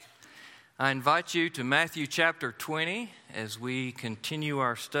I invite you to Matthew chapter 20 as we continue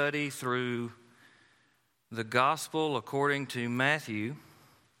our study through the Gospel according to Matthew.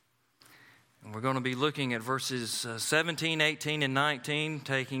 And we're going to be looking at verses 17, 18, and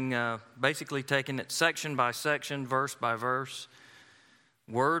 19, basically taking it section by section, verse by verse,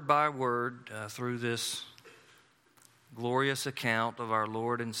 word by word through this glorious account of our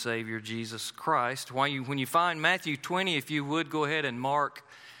Lord and Savior Jesus Christ. When you find Matthew 20, if you would go ahead and mark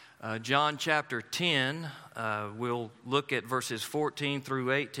John chapter 10, we'll look at verses 14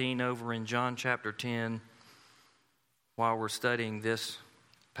 through 18 over in John chapter 10 while we're studying this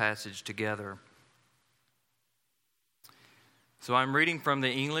passage together. So I'm reading from the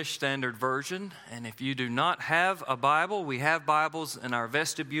English Standard Version, and if you do not have a Bible, we have Bibles in our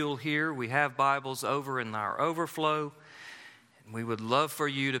vestibule here. We have Bibles over in our overflow, and we would love for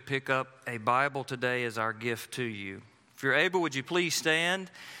you to pick up a Bible today as our gift to you. If you're able, would you please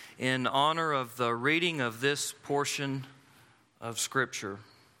stand in honor of the reading of this portion of Scripture.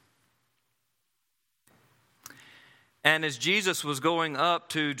 And as Jesus was going up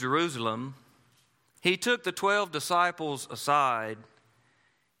to Jerusalem, he took the 12 disciples aside,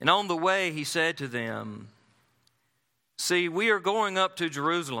 and on the way he said to them, "See, we are going up to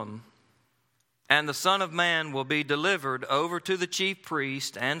Jerusalem, and the Son of Man will be delivered over to the chief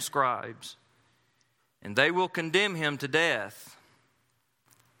priests and scribes, and they will condemn him to death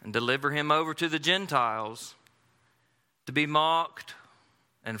and deliver him over to the Gentiles to be mocked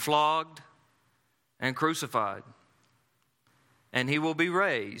and flogged and crucified. And he will be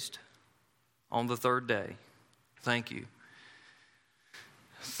raised on the third day." Thank you.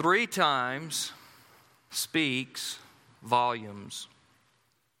 3 times speaks volumes.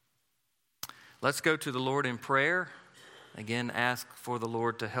 Let's go to the Lord in prayer. Again, ask for the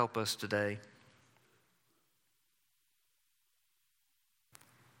Lord to help us today.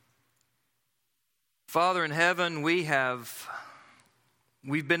 Father in heaven, we've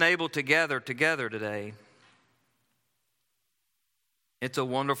been able to gather together today. It's a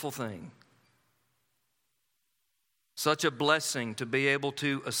wonderful thing. Such a blessing to be able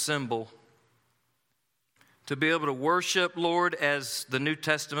to assemble, to be able to worship, Lord, as the New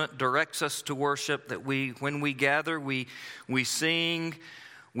Testament directs us to worship, that when we gather, we sing,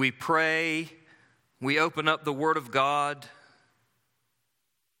 we pray, we open up the Word of God.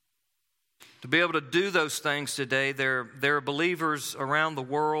 To be able to do those things today, there are believers around the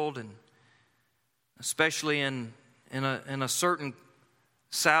world, and especially in a certain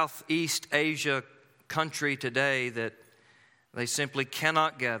Southeast Asia country today, that they simply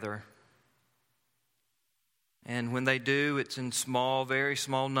cannot gather. And when they do, it's in small, very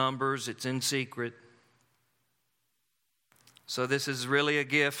small numbers. It's in secret. So this is really a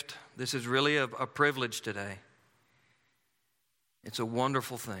gift. This is really a privilege today. It's a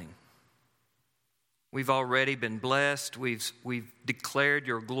wonderful thing. We've already been blessed. We've declared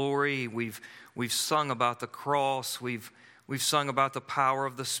your glory. We've sung about the cross. We've sung about the power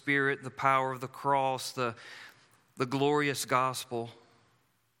of the Spirit, the power of the cross, the glorious gospel.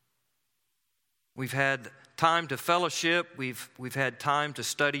 We've had time to fellowship. We've had time to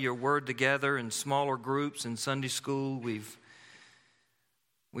study your word together in smaller groups in Sunday school. We've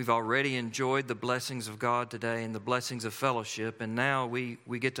already enjoyed the blessings of God today and the blessings of fellowship. And now we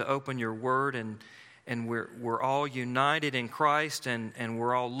get to open your word, and we're all united in Christ, and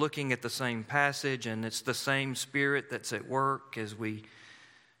we're all looking at the same passage, and it's the same Spirit that's at work as we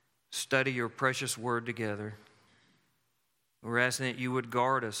study your precious word together. We're asking that you would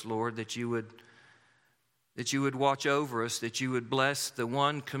guard us, Lord, that you would watch over us, that you would bless the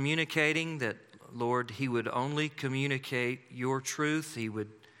one communicating, that, Lord, he would only communicate your truth. He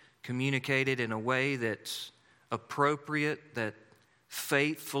would communicate it in a way that's appropriate, that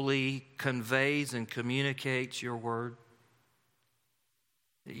faithfully conveys and communicates your word.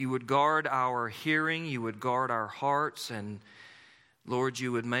 That you would guard our hearing, you would guard our hearts, and Lord,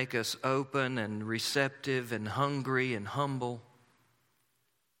 you would make us open and receptive and hungry and humble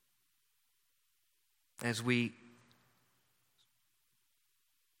as we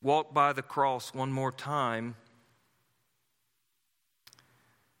walk by the cross one more time.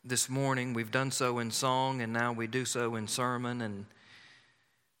 This morning, we've done so in song, and now we do so in sermon. And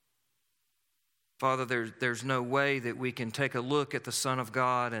Father, there's no way that we can take a look at the Son of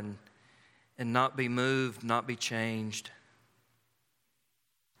God and not be moved, not be changed.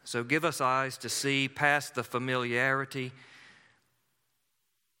 So give us eyes to see past the familiarity.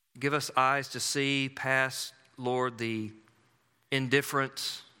 Give us eyes to see past, Lord, the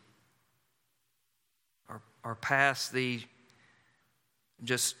indifference, or past the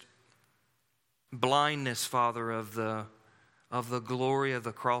just blindness, Father, of of the glory of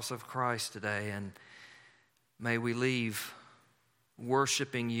the cross of Christ today. And may we leave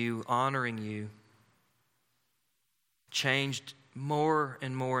worshiping you, honoring you, changed more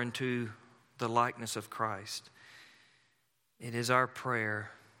and more into the likeness of Christ. It is our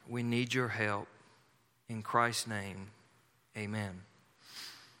prayer. We need your help. In Christ's name, amen.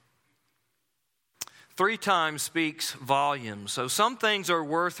 3 times speaks volumes. So some things are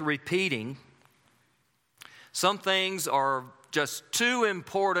worth repeating. Some things are just too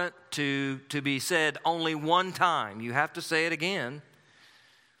important to be said only one time. You have to say it again.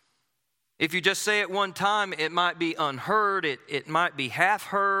 If you just say it one time, it might be unheard, it might be half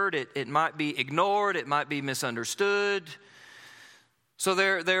heard, it might be ignored, it might be misunderstood. So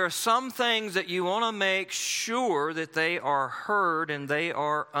there are some things that you want to make sure that they are heard and they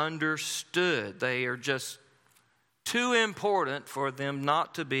are understood. They are just too important for them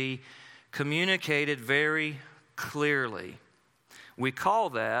not to be communicated very clearly. We call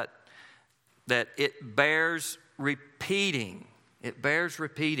that it bears repeating. It bears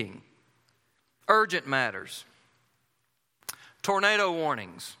repeating. Urgent matters. Tornado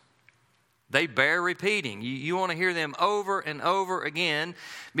warnings. They bear repeating. You want to hear them over and over again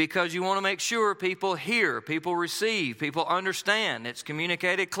because you want to make sure people hear, people receive, people understand. It's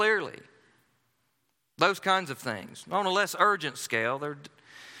communicated clearly. Those kinds of things. On a less urgent scale, there are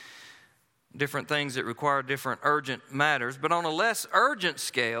different things that require different urgent matters. But on a less urgent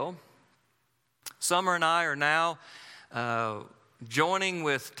scale, Summer and I are now joining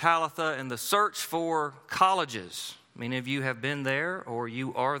with Talitha in the search for colleges. Many of you have been there, or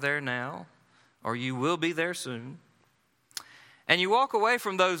you are there now, or you will be there soon. And you walk away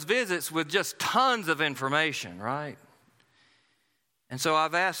from those visits with just tons of information, right? And so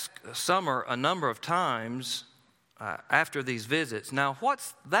I've asked Summer a number of times after these visits, now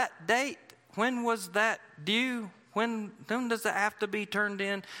what's that date? When was that due? When does that have to be turned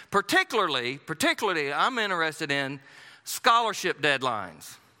in? Particularly, I'm interested in scholarship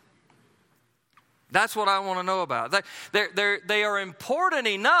deadlines. That's what I want to know about. They are important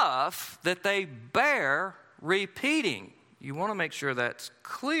enough that they bear repeating. You want to make sure that's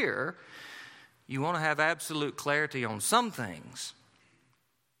clear. You want to have absolute clarity on some things.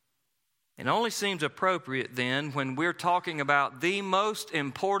 It only seems appropriate then when we're talking about the most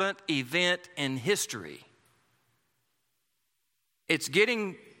important event in history. It's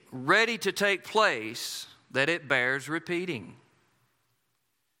getting ready to take place that it bears repeating.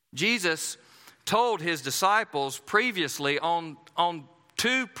 Jesus told his disciples previously on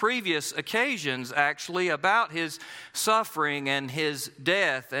 2 previous occasions actually about his suffering and his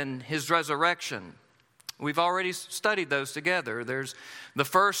death and his resurrection. We've already studied those together. The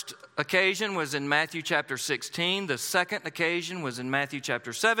first occasion was in Matthew chapter 16. The second occasion was in Matthew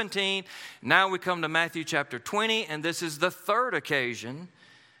chapter 17. Now we come to Matthew chapter 20, and this is the third occasion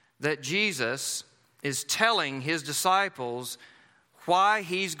that Jesus is telling his disciples why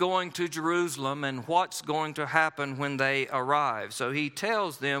he's going to Jerusalem and what's going to happen when they arrive. So he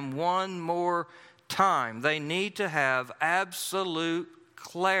tells them one more time they need to have absolute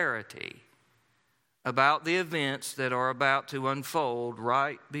clarity about the events that are about to unfold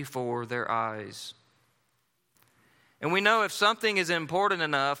right before their eyes. And we know if something is important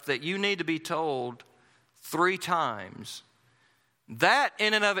enough that you need to be told 3 times, that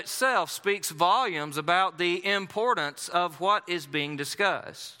in and of itself speaks volumes about the importance of what is being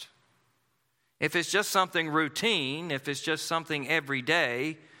discussed. If it's just something routine, if it's just something every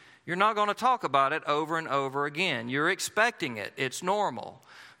day, you're not going to talk about it over and over again. You're expecting it. It's normal.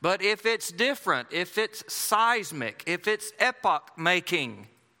 But if it's different, if it's seismic, if it's epoch-making,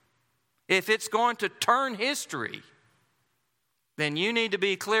 if it's going to turn history, then you need to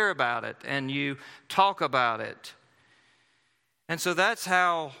be clear about it and you talk about it. And so that's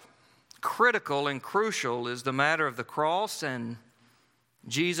how critical and crucial is the matter of the cross, and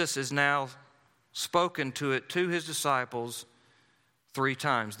Jesus has now spoken to it to his disciples 3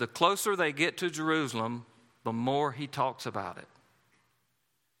 times. The closer they get to Jerusalem, the more he talks about it.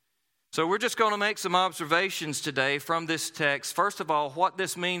 So we're just going to make some observations today from this text. First of all, what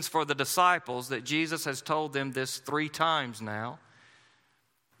this means for the disciples, that Jesus has told them this 3 times now.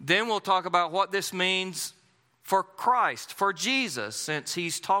 Then we'll talk about what this means for Christ, for Jesus, since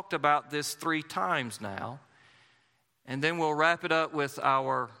he's talked about this 3 times now. And then we'll wrap it up with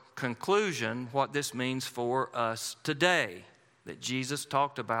our conclusion, what this means for us today, that Jesus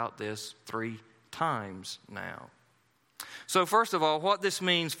talked about this 3 times now. So first of all, what this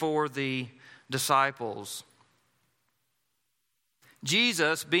means for the disciples.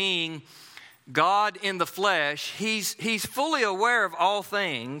 Jesus, being God in the flesh, he's fully aware of all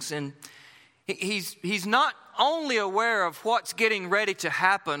things, and he's not only aware of what's getting ready to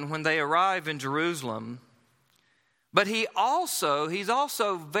happen when they arrive in Jerusalem, but he's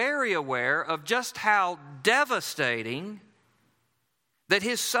also very aware of just how devastating that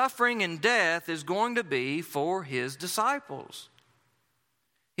his suffering and death is going to be for his disciples.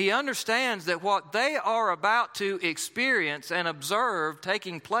 He understands that what they are about to experience and observe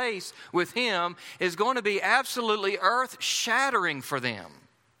taking place with him is going to be absolutely earth-shattering for them.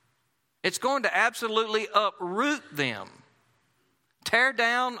 It's going to absolutely uproot them, tear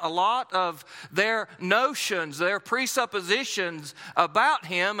down a lot of their notions, their presuppositions about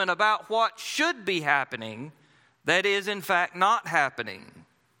him and about what should be happening that is in fact not happening.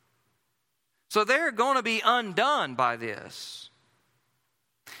 So they're going to be undone by this.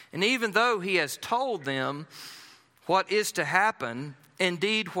 And even though he has told them what is to happen,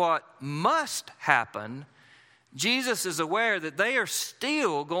 indeed what must happen, Jesus is aware that they are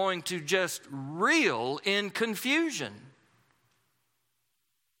still going to just reel in confusion.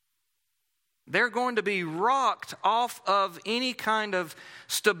 They're going to be rocked off of any kind of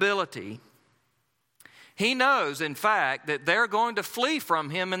stability. He knows, in fact, that they're going to flee from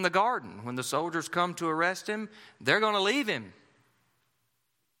him in the garden. When the soldiers come to arrest him, they're going to leave him.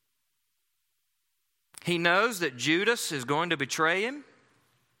 He knows that Judas is going to betray him.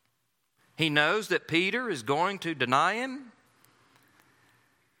 He knows that Peter is going to deny him.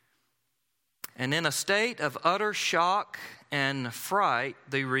 And in a state of utter shock and fright,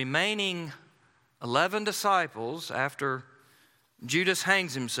 the remaining 11 disciples, after Judas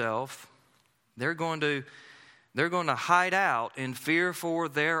hangs himself, they're going to hide out in fear for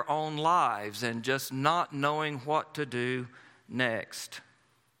their own lives and just not knowing what to do next.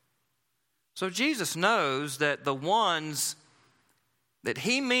 So Jesus knows that the ones that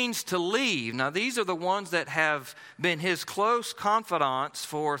he means to leave, now these are the ones that have been his close confidants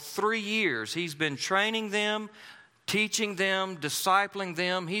for 3 years. He's been training them, teaching them, discipling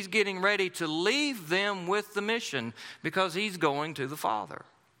them. He's getting ready to leave them with the mission because he's going to the Father.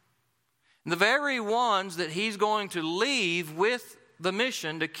 The very ones that he's going to leave with the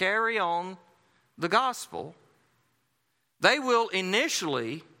mission to carry on the gospel, they will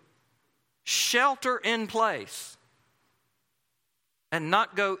initially shelter in place and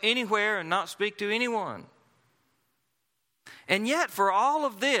not go anywhere and not speak to anyone. And yet for all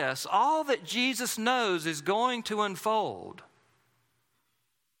of this, all that Jesus knows is going to unfold.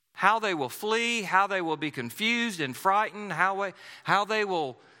 How they will flee, how they will be confused and frightened, how they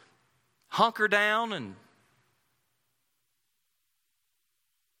will hunker down and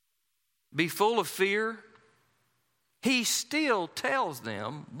be full of fear. He still tells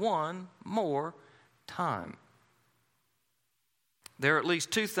them one more time. There are at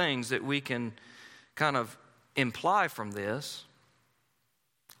least 2 things that we can kind of imply from this.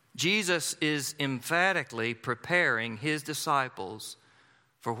 Jesus is emphatically preparing his disciples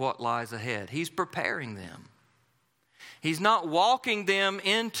for what lies ahead. He's preparing them. He's not walking them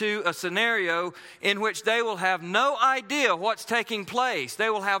into a scenario in which they will have no idea what's taking place. They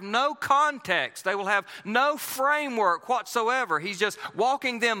will have no context. They will have no framework whatsoever. He's just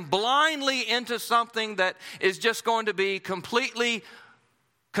walking them blindly into something that is just going to be completely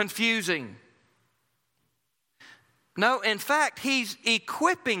confusing. No, in fact, he's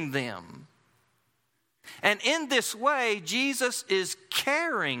equipping them. And in this way, Jesus is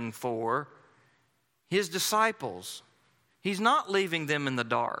caring for his disciples. He's not leaving them in the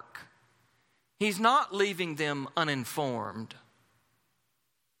dark. He's not leaving them uninformed.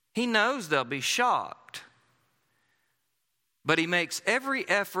 He knows they'll be shocked. But he makes every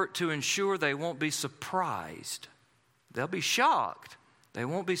effort to ensure they won't be surprised. They'll be shocked. They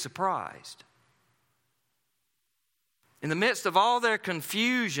won't be surprised. In the midst of all their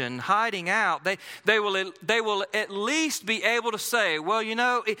confusion, hiding out, they will at least be able to say, well, you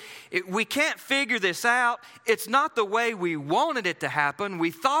know, we can't figure this out. It's not the way we wanted it to happen.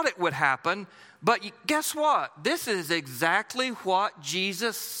 We thought it would happen. But guess what? This is exactly what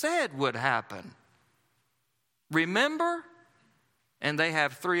Jesus said would happen. Remember? And they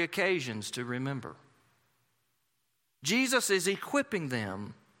have 3 occasions to remember. Jesus is equipping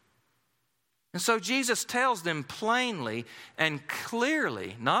them. And so Jesus tells them plainly and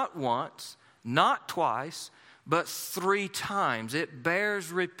clearly, not once, not twice, but 3 times. It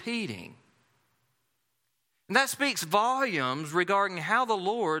bears repeating. And that speaks volumes regarding how the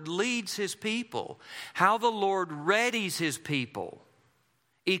Lord leads his people, how the Lord readies his people,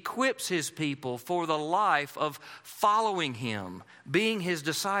 equips his people for the life of following him, being his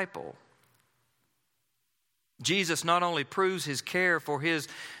disciple. Jesus not only proves his care for his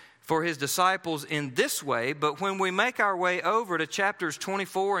disciples in this way, but when we make our way over to chapters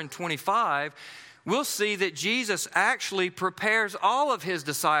 24 and 25, we'll see that Jesus actually prepares all of his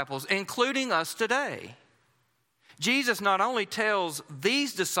disciples, including us today. Jesus not only tells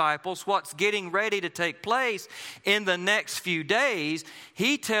these disciples what's getting ready to take place in the next few days,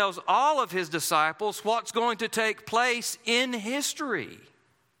 he tells all of his disciples what's going to take place in history.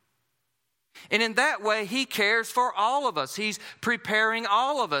 And in that way, he cares for all of us. He's preparing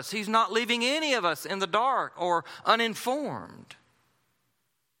all of us. He's not leaving any of us in the dark or uninformed.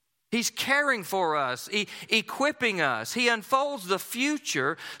 He's caring for us, equipping us. He unfolds the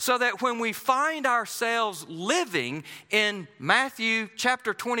future so that when we find ourselves living in Matthew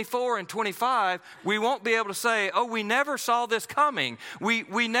chapter 24 and 25, we won't be able to say, oh, we never saw this coming. We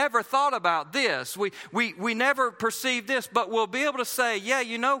never thought about this. We never perceived this. But we'll be able to say, yeah,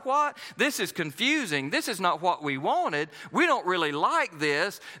 you know what? This is confusing. This is not what we wanted. We don't really like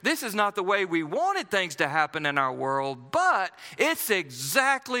this. This is not the way we wanted things to happen in our world. But it's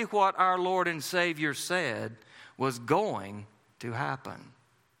exactly what our Lord and Savior said was going to happen.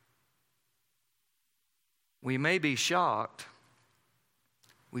 We may be shocked.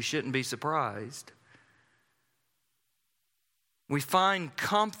 We shouldn't be surprised. We find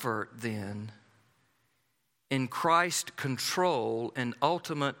comfort then in Christ's control and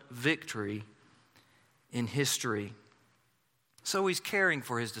ultimate victory in history. So he's caring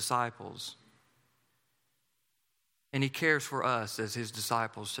for his disciples. And he cares for us as his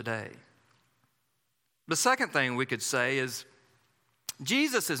disciples today. The second thing we could say is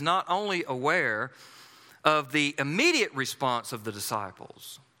Jesus is not only aware of the immediate response of the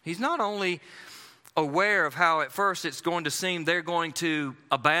disciples. He's not only aware of how at first it's going to seem they're going to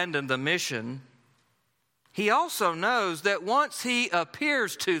abandon the mission. He also knows that once he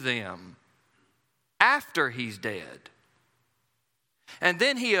appears to them after he's dead, and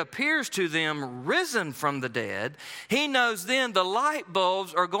then he appears to them risen from the dead, he knows then the light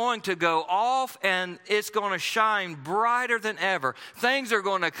bulbs are going to go off and it's going to shine brighter than ever. Things are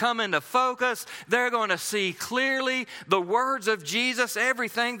going to come into focus. They're going to see clearly the words of Jesus.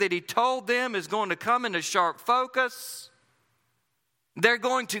 Everything that he told them is going to come into sharp focus. They're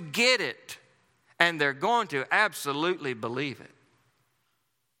going to get it, and they're going to absolutely believe it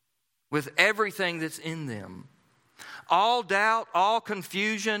with everything that's in them. All doubt, all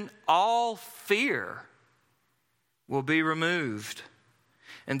confusion, all fear will be removed.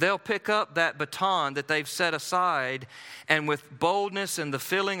 And they'll pick up that baton that they've set aside, and with boldness and the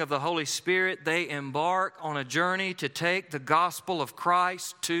filling of the Holy Spirit, they embark on a journey to take the gospel of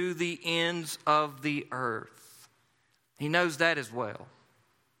Christ to the ends of the earth. He knows that as well.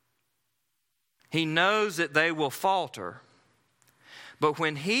 He knows that they will falter. But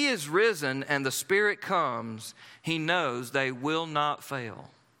when he is risen and the Spirit comes, he knows they will not fail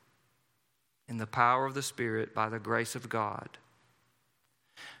in the power of the Spirit by the grace of God.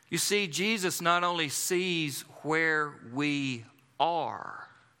 You see, Jesus not only sees where we are,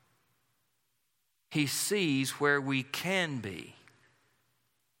 he sees where we can be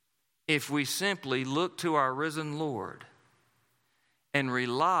if we simply look to our risen Lord and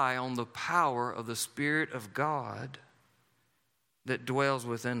rely on the power of the Spirit of God that dwells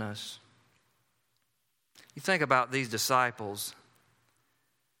within us. You think about these disciples.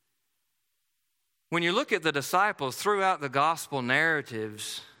 When you look at the disciples throughout the gospel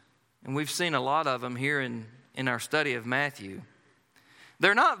narratives, and we've seen a lot of them here in our study of Matthew,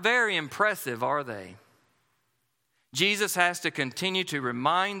 they're not very impressive, are they? Jesus has to continue to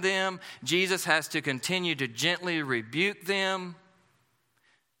remind them. Jesus has to continue to gently rebuke them.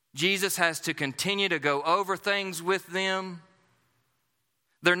 Jesus has to continue to go over things with them.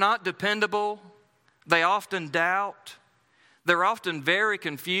 They're not dependable. They often doubt. They're often very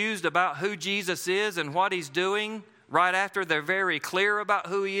confused about who Jesus is and what he's doing right after they're very clear about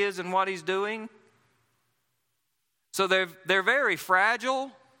who he is and what he's doing. So they're very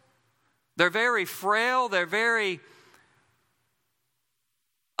fragile. They're very frail. They're very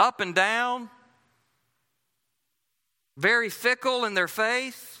up and down. Very fickle in their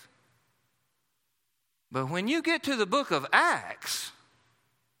faith. But when you get to the book of Acts,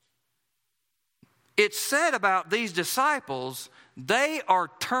 it's said about these disciples, they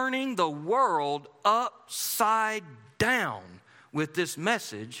are turning the world upside down with this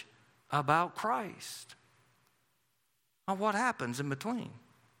message about Christ. Now, what happens in between?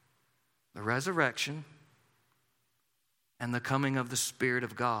 The resurrection and the coming of the Spirit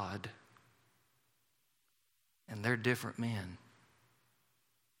of God. And they're different men.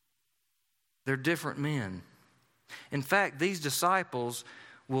 They're different men. In fact, these disciples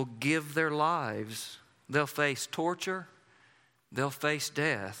will give their lives. They'll face torture. They'll face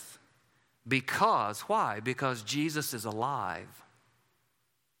death. Why? Because Jesus is alive.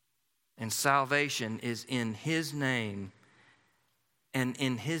 And salvation is in His name and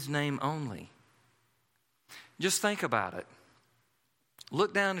in His name only. Just think about it.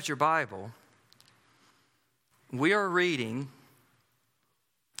 Look down at your Bible. We are reading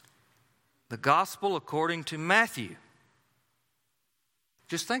the Gospel according to Matthew.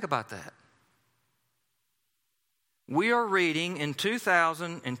 Just think about that. We are reading in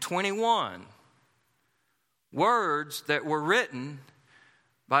 2021 words that were written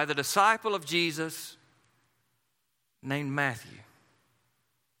by the disciple of Jesus named Matthew.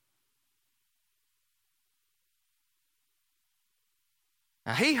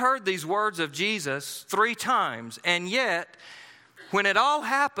 Now, he heard these words of Jesus 3 times, and yet, when it all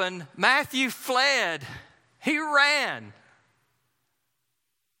happened, Matthew fled. He ran.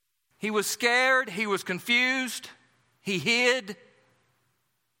 He was scared. He was confused. He hid.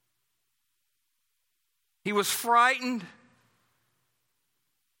 He was frightened.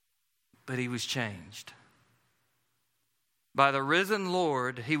 But he was changed. By the risen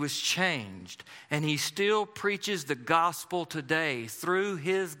Lord, he was changed. And he still preaches the gospel today through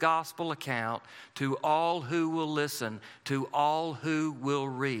his gospel account to all who will listen, to all who will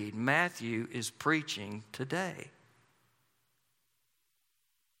read. Matthew is preaching today.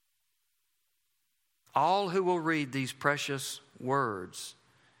 All who will read these precious words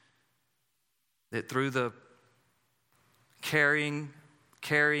that through the carrying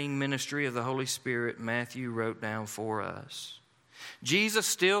ministry of the Holy Spirit, Matthew wrote down for us. Jesus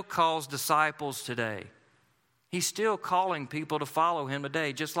still calls disciples today. He's still calling people to follow him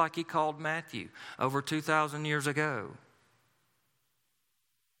today, just like he called Matthew over 2,000 years ago.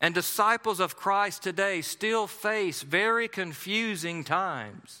 And disciples of Christ today still face very confusing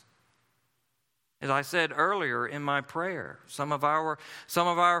times. As I said earlier in my prayer, some of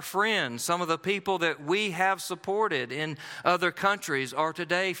our friends, some of the people that we have supported in other countries are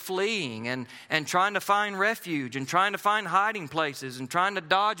today fleeing and trying to find refuge and trying to find hiding places and trying to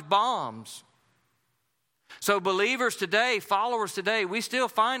dodge bombs. So believers today, followers today, we still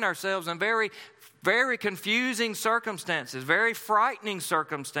find ourselves in very, very confusing circumstances, very frightening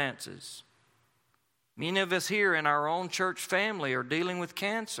circumstances. Many of us here in our own church family are dealing with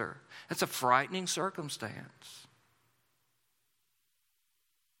cancer. That's a frightening circumstance.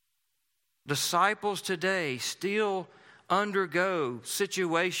 Disciples today still undergo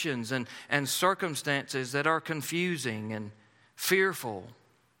situations and circumstances that are confusing and fearful.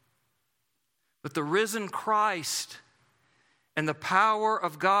 But the risen Christ and the power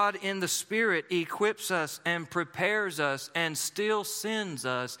of God in the Spirit equips us and prepares us and still sends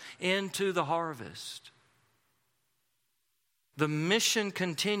us into the harvest. The mission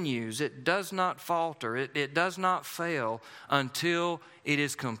continues. It does not falter. It does not fail until it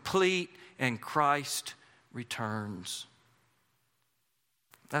is complete and Christ returns.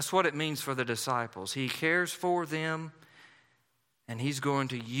 That's what it means for the disciples. He cares for them, and he's going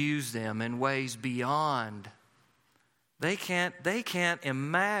to use them in ways beyond. They can't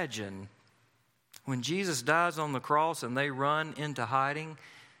imagine when Jesus dies on the cross and they run into hiding.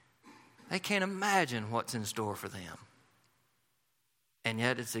 They can't imagine what's in store for them. And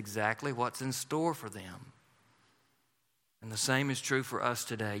yet it's exactly what's in store for them. And the same is true for us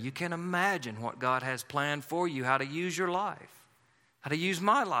today. You can't imagine what God has planned for you, how to use your life, how to use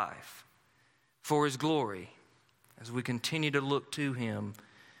my life for his glory as we continue to look to him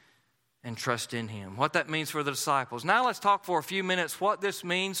and trust in him. What that means for the disciples. Now let's talk for a few minutes what this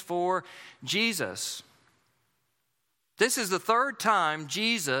means for Jesus. This is the 3rd time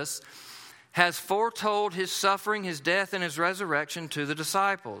Jesus has foretold his suffering, his death, and his resurrection to the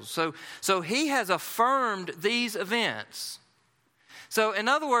disciples. So he has affirmed these events. So in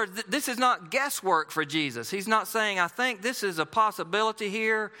other words, this is not guesswork for Jesus. He's not saying, I think this is a possibility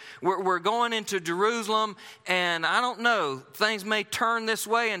here. We're going into Jerusalem, and I don't know, things may turn this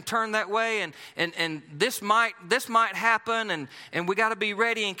way and turn that way, and this might happen, and we got to be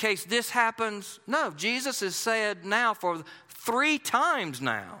ready in case this happens. No, Jesus has said now for 3 times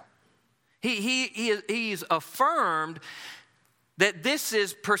now. He's affirmed that this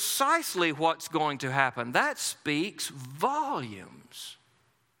is precisely what's going to happen. That speaks volumes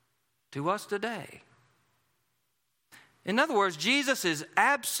to us today. In other words, Jesus is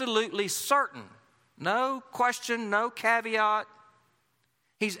absolutely certain. No question, no caveat.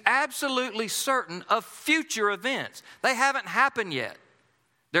 He's absolutely certain of future events. They haven't happened yet.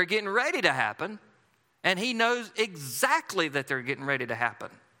 They're getting ready to happen, and he knows exactly that they're getting ready to happen.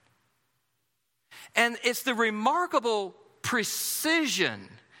 And it's the remarkable precision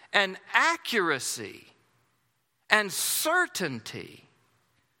and accuracy and certainty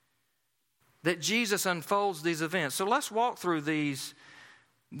that Jesus unfolds these events. So let's walk through these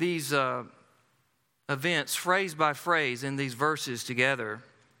these events phrase by phrase in these verses together.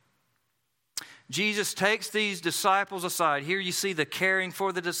 Jesus takes these disciples aside. Here you see the caring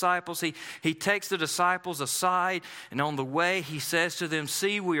for the disciples. He takes the disciples aside, and on the way he says to them,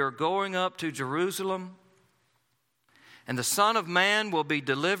 "See, we are going up to Jerusalem, and the Son of Man will be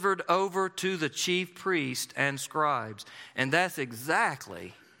delivered over to the chief priests and scribes." And that's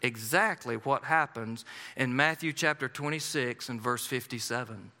exactly what happens in Matthew chapter 26 and verse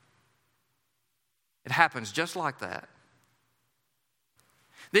 57. It happens just like that.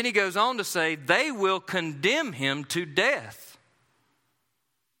 Then he goes on to say, they will condemn him to death.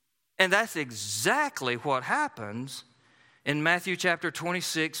 And that's exactly what happens in Matthew chapter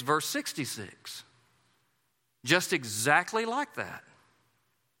 26, verse 66. Just exactly like that.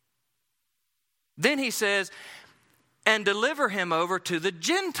 Then he says, and deliver him over to the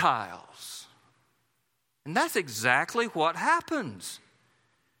Gentiles. And that's exactly what happens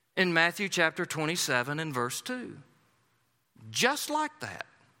in Matthew chapter 27 and verse 2. Just like that.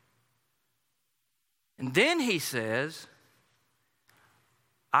 And then he says,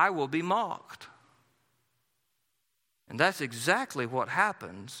 I will be mocked. And that's exactly what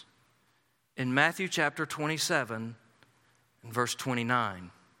happens in Matthew chapter 27 and verse 29.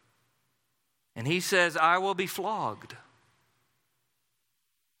 And he says, I will be flogged.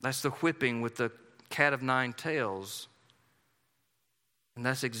 That's the whipping with the cat of nine tails. And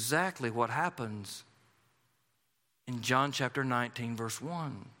that's exactly what happens in John chapter 19, verse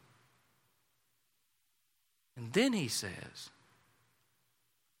 1. And then he says,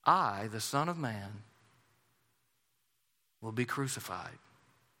 I, the Son of Man, will be crucified.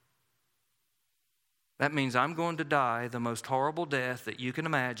 That means I'm going to die the most horrible death that you can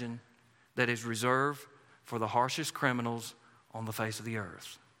imagine, that is reserved for the harshest criminals on the face of the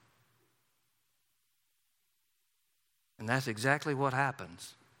earth. And that's exactly what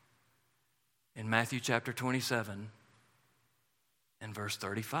happens in Matthew chapter 27 and verse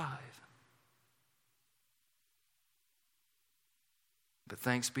 35. But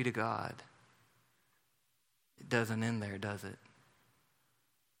thanks be to God, it doesn't end there, does it?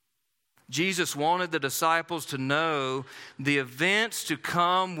 Jesus wanted the disciples to know the events to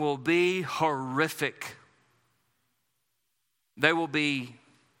come will be horrific. They will be,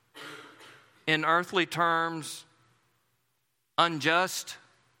 in earthly terms, unjust.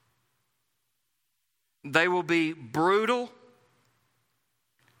 They will be brutal.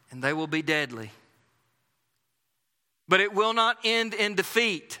 And they will be deadly. But it will not end in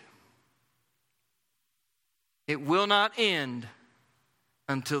defeat. It will not end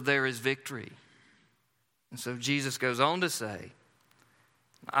until there is victory. And so Jesus goes on to say,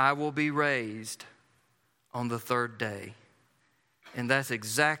 I will be raised on the third day. And that's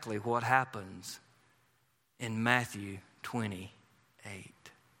exactly what happens in Matthew 28.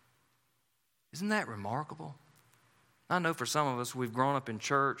 Isn't that remarkable? I know for some of us, we've grown up in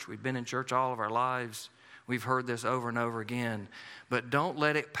church. We've been in church all of our lives. We've heard this over and over again. But don't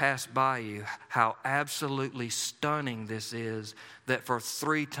let it pass by you how absolutely stunning this is, that for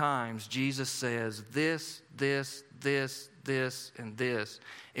 3 times Jesus says this, and this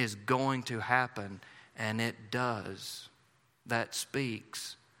is going to happen. And it does. That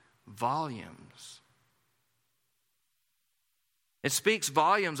speaks volumes. It speaks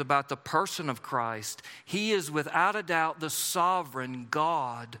volumes about the person of Christ. He is without a doubt the sovereign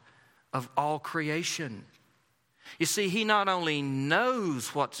God of all creation. You see, he not only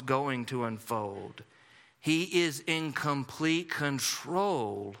knows what's going to unfold, he is in complete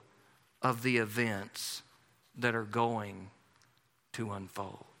control of the events that are going to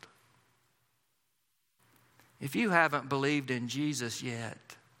unfold. If you haven't believed in Jesus yet,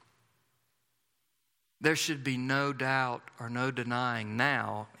 there should be no doubt or no denying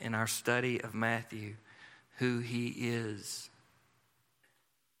now in our study of Matthew who he is.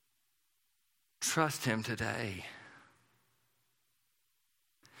 Trust him today.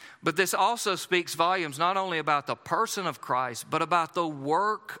 But this also speaks volumes not only about the person of Christ, but about the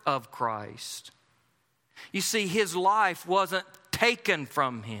work of Christ. You see, his life wasn't taken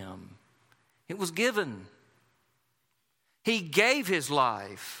from him. It was given. He gave his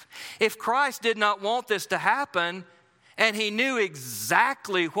life. If Christ did not want this to happen, and he knew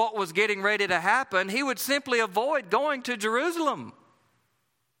exactly what was getting ready to happen, he would simply avoid going to Jerusalem.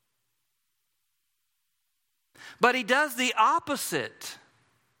 But he does the opposite.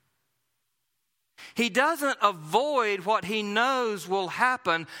 He doesn't avoid what he knows will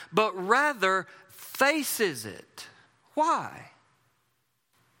happen, but rather faces it. Why?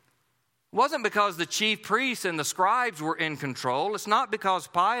 It wasn't because the chief priests and the scribes were in control. It's not because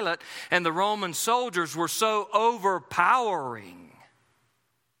Pilate and the Roman soldiers were so overpowering.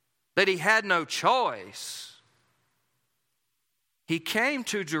 that he had no choice. He came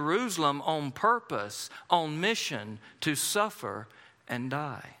to Jerusalem on purpose, on mission to suffer and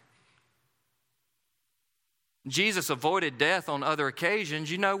die. Jesus avoided death on other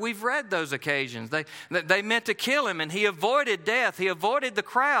occasions. You know, we've read those occasions. They meant to kill him, and he avoided death. He avoided the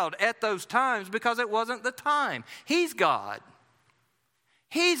crowd at those times because it wasn't the time. He's God.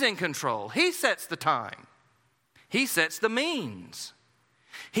 He's in control. He sets the time. He sets the means.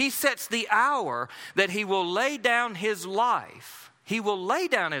 He sets the hour that he will lay down his life. He will lay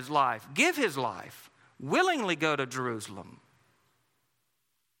down his life, give his life, willingly go to Jerusalem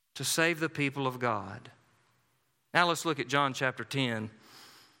to save the people of God. Now let's look at John chapter 10,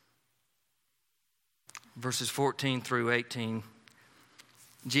 verses 14 through 18.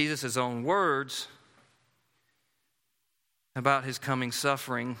 Jesus' own words about his coming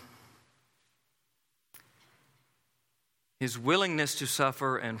suffering, his willingness to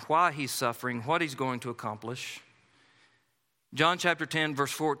suffer and why he's suffering, what he's going to accomplish. John chapter 10,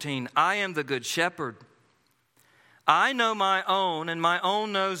 verse 14, I am the good shepherd. I know my own, and my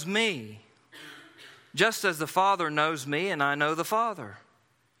own knows me. Just as the Father knows me, and I know the Father.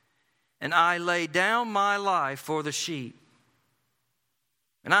 And I lay down my life for the sheep.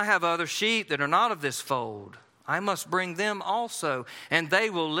 And I have other sheep that are not of this fold. I must bring them also, and they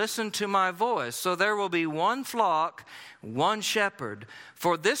will listen to my voice. So there will be one flock, one shepherd.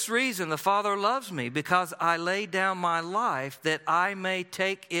 For this reason the Father loves me, because I lay down my life that I may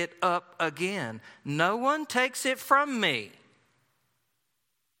take it up again. No one takes it from me,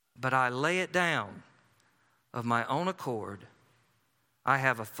 but I lay it down of my own accord. I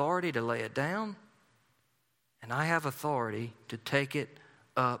have authority to lay it down, and I have authority to take it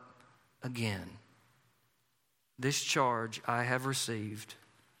up again. This charge I have received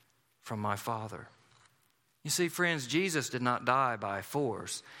from my Father. You see, friends, Jesus did not die by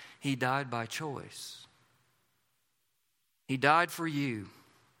force. He died by choice. He died for you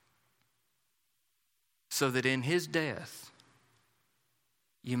so that in his death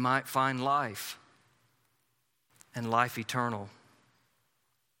you might find life and life eternal.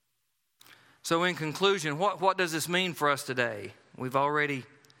 So in conclusion, what does this mean for us today? We've already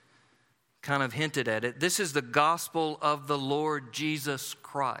kind of hinted at it. This is the gospel of the Lord Jesus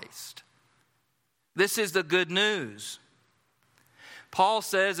Christ. This is the good news. Paul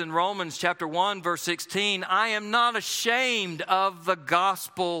says in Romans chapter 1, verse 16, I am not ashamed of the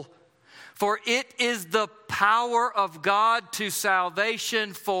gospel, for it is the power of God to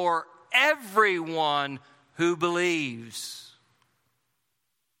salvation for everyone who believes.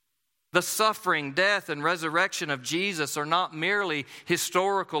 The suffering, death, and resurrection of Jesus are not merely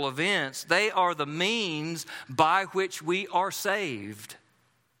historical events. They are the means by which we are saved.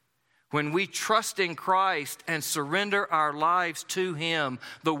 When we trust in Christ and surrender our lives to him,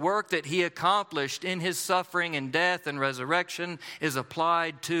 the work that he accomplished in his suffering and death and resurrection is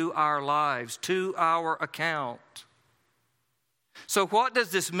applied to our lives, to our account. So what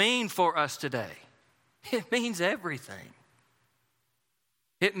does this mean for us today? It means everything.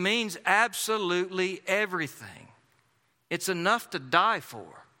 It means absolutely everything. It's enough to die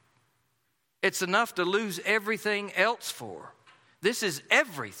for. It's enough to lose everything else for. This is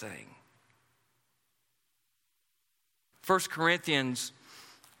everything. 1 Corinthians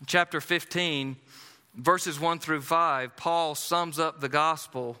chapter 15, verses 1 through 5, Paul sums up the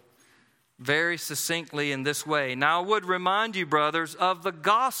gospel very succinctly in this way. Now I would remind you, brothers, of the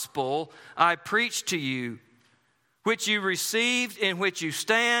gospel I preached to you, which you received, in which you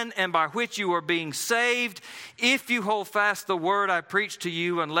stand, and by which you are being saved, if you hold fast the word I preached to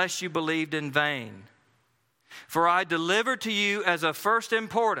you, unless you believed in vain. For I delivered to you as of first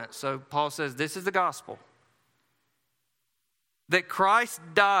importance. So Paul says this is the gospel. That Christ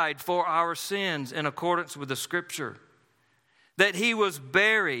died for our sins in accordance with the Scripture. That he was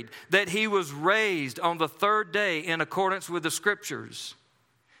buried, that he was raised on the third day in accordance with the Scriptures.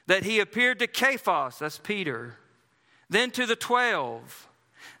 That he appeared to Cephas, that's Peter, then to the 12.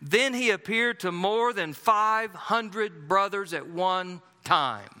 Then he appeared to more than 500 brothers at one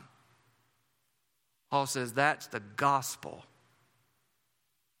time. Paul says that's the gospel.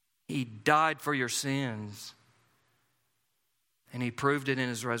 He died for your sins, and he proved it in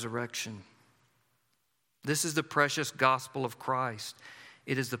his resurrection. This is the precious gospel of Christ.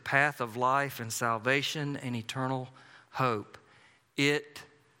 It is the path of life and salvation and eternal hope. It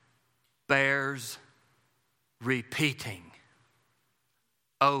bears repeating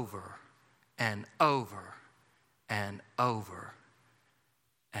over and over and over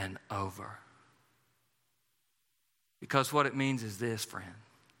and over. Because what it means is this, friend.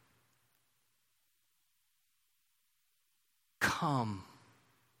 Come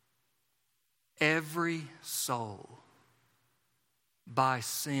every soul by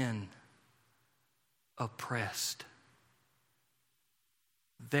sin oppressed.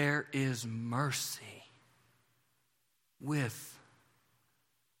 There is mercy with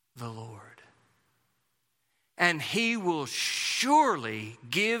the Lord. And He will surely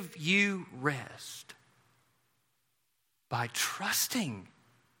give you rest by trusting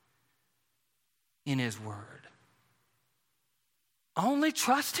in His Word. Only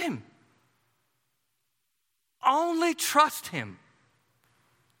trust Him. Only trust Him.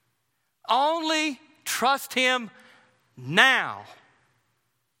 Only trust Him now.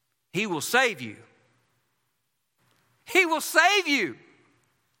 He will save you. He will save you.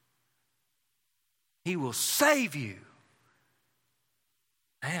 He will save you.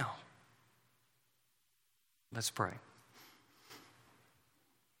 Now, let's pray.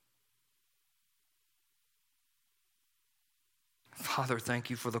 Father, thank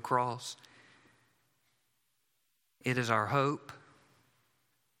you for the cross. It is our hope.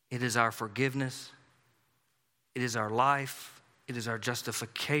 It is our forgiveness. It is our life. It is our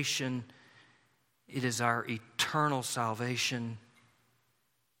justification. It is our eternal salvation.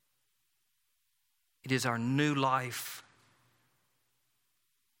 It is our new life.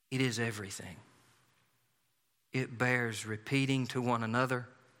 It is everything. It bears repeating to one another.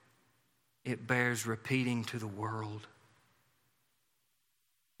 It bears repeating to the world.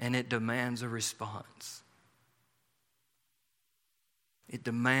 And it demands a response. It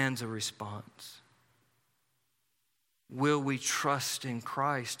demands a response. Will we trust in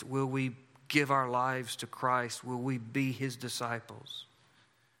Christ? Will we give our lives to Christ? Will we be His disciples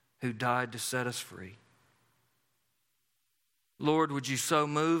who died to set us free? Lord, would you so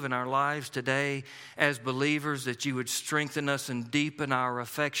move in our lives today as believers that you would strengthen us and deepen our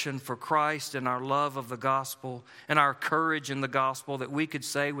affection for Christ and our love of the gospel and our courage in the gospel, that we could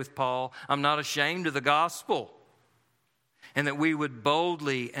say with Paul, I'm not ashamed of the gospel. And that we would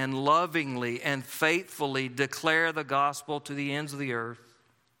boldly and lovingly and faithfully declare the gospel to the ends of the earth.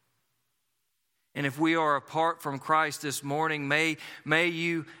 And if we are apart from Christ this morning, may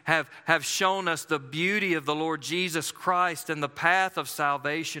you have shown us the beauty of the Lord Jesus Christ and the path of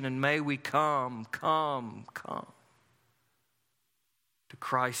salvation, and may we come to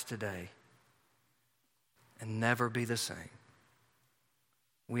Christ today and never be the same.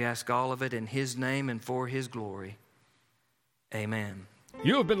 We ask all of it in His name and for His glory. Amen.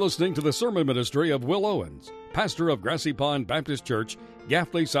 You have been listening to the sermon ministry of Will Owens, pastor of Grassy Pond Baptist Church,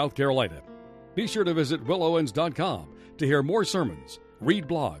 Gaffney, South Carolina. Be sure to visit willowens.com to hear more sermons, read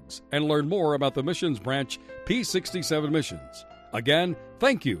blogs, and learn more about the missions branch P67 Missions. Again,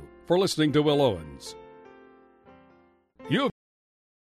 thank you for listening to Will Owens.